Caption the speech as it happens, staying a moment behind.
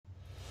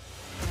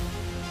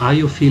Are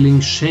you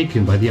feeling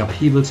shaken by the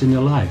upheavals in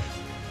your life?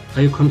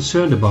 Are you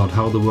concerned about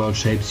how the world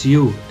shapes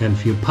you and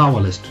feel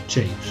powerless to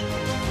change?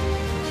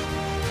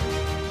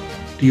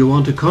 Do you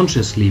want to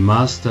consciously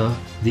master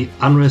the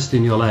unrest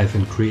in your life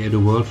and create a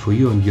world for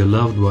you and your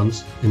loved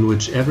ones in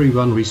which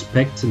everyone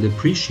respects and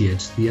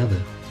appreciates the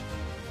other?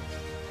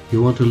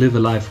 You want to live a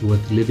life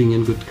worth living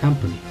in good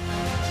company.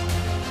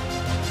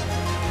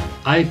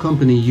 I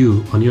accompany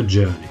you on your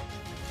journey.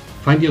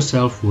 Find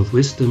yourself with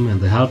wisdom and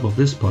the help of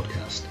this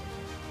podcast.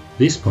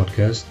 This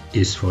podcast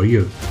is for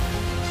you.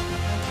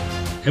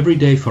 Every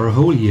day for a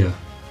whole year,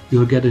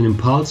 you'll get an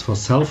impulse for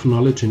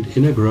self-knowledge and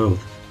inner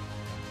growth.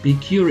 Be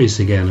curious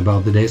again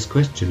about the day's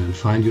question and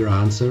find your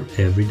answer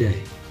every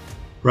day.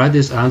 Write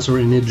this answer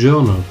in a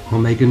journal or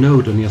make a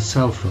note on your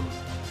cell phone.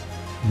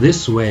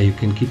 This way you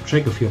can keep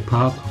track of your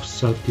path of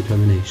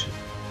self-determination.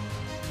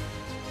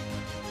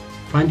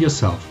 Find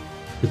yourself.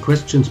 The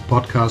Questions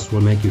podcast will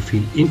make you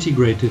feel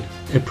integrated,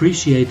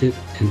 appreciated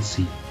and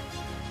seen.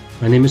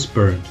 My name is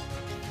Bernd,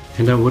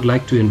 and I would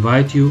like to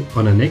invite you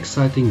on an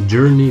exciting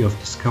journey of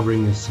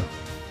discovering yourself.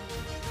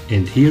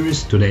 And here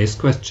is today's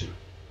question.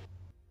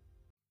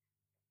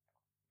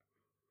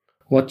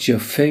 What's your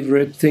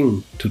favorite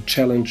thing to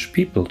challenge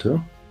people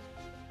to?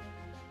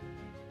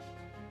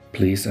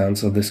 Please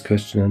answer this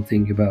question and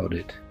think about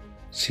it.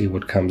 See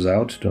what comes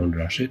out, don't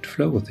rush it,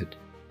 flow with it.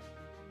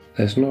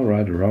 There's no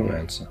right or wrong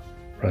answer.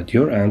 Write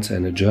your answer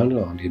in a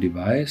journal on your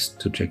device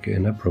to check your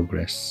inner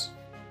progress.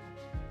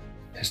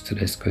 Here's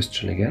today's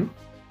question again.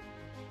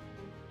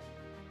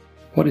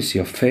 What is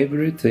your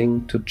favorite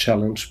thing to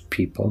challenge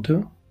people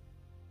to?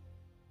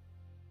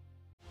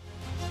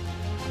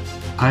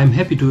 I am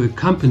happy to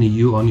accompany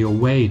you on your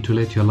way to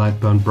let your light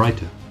burn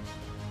brighter.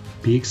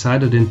 Be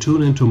excited and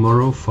tune in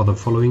tomorrow for the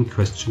following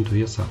question to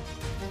yourself.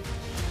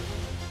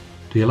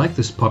 Do you like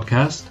this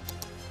podcast?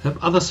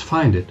 Help others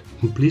find it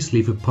and please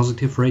leave a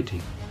positive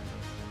rating.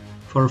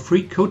 For a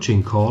free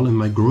coaching call and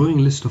my growing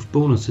list of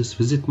bonuses,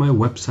 visit my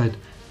website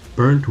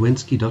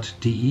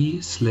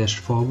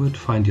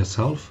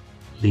berndwenski.de/forward-find-yourself,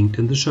 linked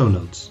in the show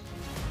notes.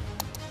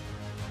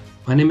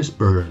 My name is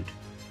Bernd.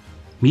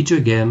 Meet you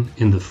again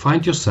in the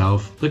Find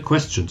Yourself, the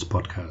Questions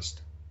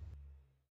podcast.